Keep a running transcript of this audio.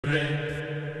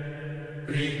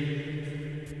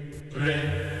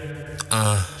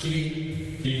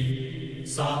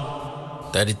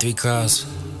$33 crowds.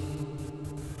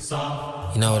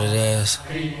 You know what it is.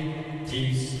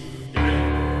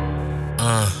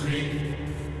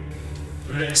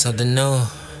 Something new,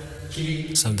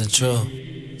 something true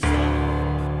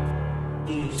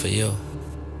for you.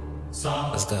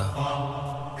 Let's go.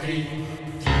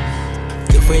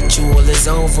 The ritual is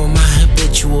over, my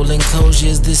habitual enclosure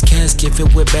is this casket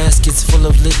filled with baskets full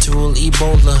of literal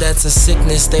Ebola. That's a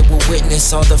sickness they will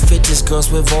witness, all the fittest girls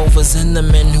with vulvas and the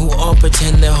men who all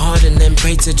pretend they're hard and then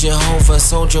pray to Jehovah.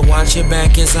 Soldier, watch your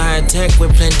back as I attack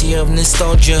with plenty of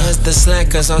nostalgia. As the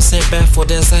slackers are sent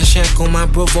baffled as I shackle my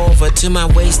revolver to my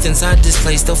waist inside this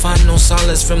place, they'll find no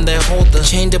solace from their holder.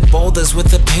 Chained to boulders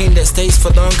with the pain that stays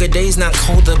for longer days, not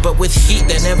colder, but with heat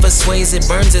that never sways, it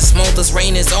burns, it smolders.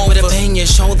 Rain is over, the pain your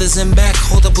shoulders and back,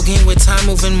 hold up again with time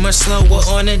moving much slower.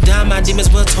 On a dime, my demons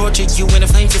will torture you in the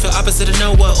flames, you feel opposite of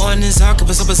nowhere. On this arc, it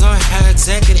was so bizarre how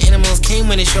exactly the animals came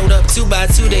when it showed up. 2 by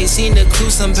 2, they seen the clue,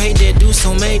 some paid their dues,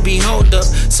 so maybe hold up.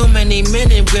 So many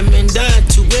men and women died,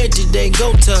 to where did they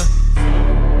go to?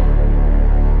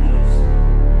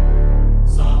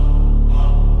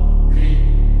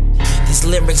 These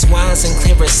lyrics wise and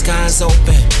clear as skies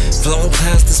open. Flowing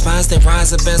clouds despise, they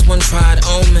rise up as one tried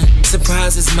omen.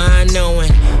 Surprise is mind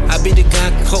knowing I be the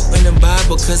guy quoting the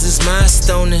Bible, cause it's my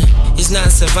stoning. It's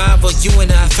not survival, you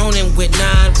and I thrown in with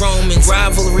 9 Romans.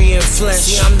 Rivalry and flesh,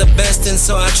 yeah, I'm the best, and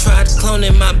so I tried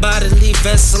cloning my bodily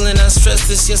vessel. And I stress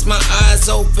this, yes, my eyes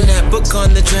open. That book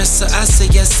on the dresser, I say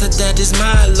yes to that is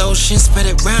my lotion. Spread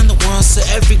it round the world so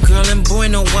every girl and boy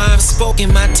know why I've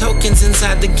spoken. My tokens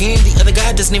inside the game, the other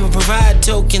guy doesn't even provide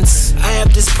tokens. I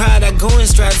have this pride, I go in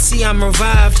stride, see I'm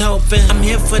revived, hoping I'm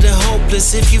here for the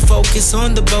hopeless. If you focus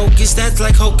on the bogus, that's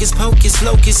like hocus pocus.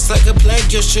 Locusts like a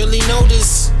plague, you'll surely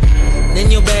notice.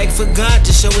 Then you'll beg for God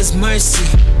to show his mercy.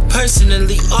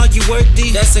 Personally, are you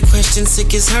worthy? That's a question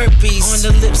sick as herpes. On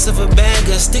the lips of a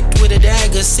bagger, stick with a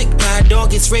dagger. Sick by a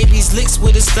dog gets rabies, licks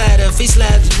with a splatter. Face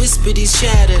lathered, whispered, he's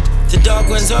shattered. The dog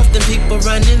runs off, then people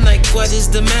run in like, what is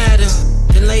the matter?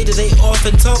 Then later they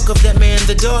often talk of that man,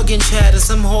 the dog, and chatter.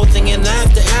 Some whole thing and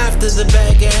laughter after the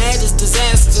bag ahead is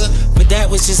disaster. But that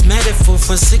was just metaphor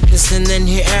for sickness and then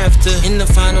hereafter. In the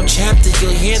final chapter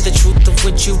you'll hear the truth of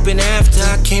what you've been after.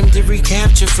 I came to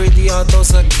recapture freely all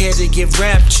those I care to give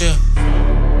rapture.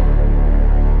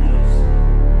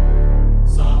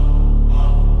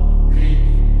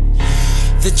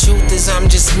 The truth is I'm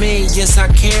just me, yes I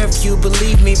care if you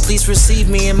believe me. Please receive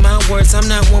me in my words, I'm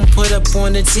not one put up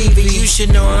on the TV. You should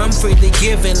know I'm freely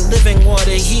given, living water,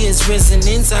 he is risen.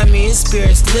 Inside me his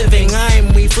spirit's living. I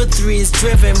am weak for 3 is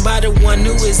driven by the one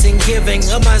who isn't giving.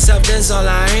 Of myself, that's all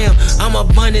I am. I'm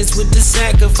abundance with the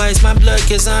sacrifice, my blood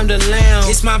cause I'm the lamb.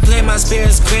 It's my plan, my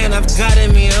spirit's grand, I've got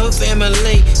in me a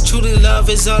family. Truly love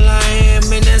is all I am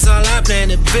and that's all I plan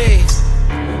to be.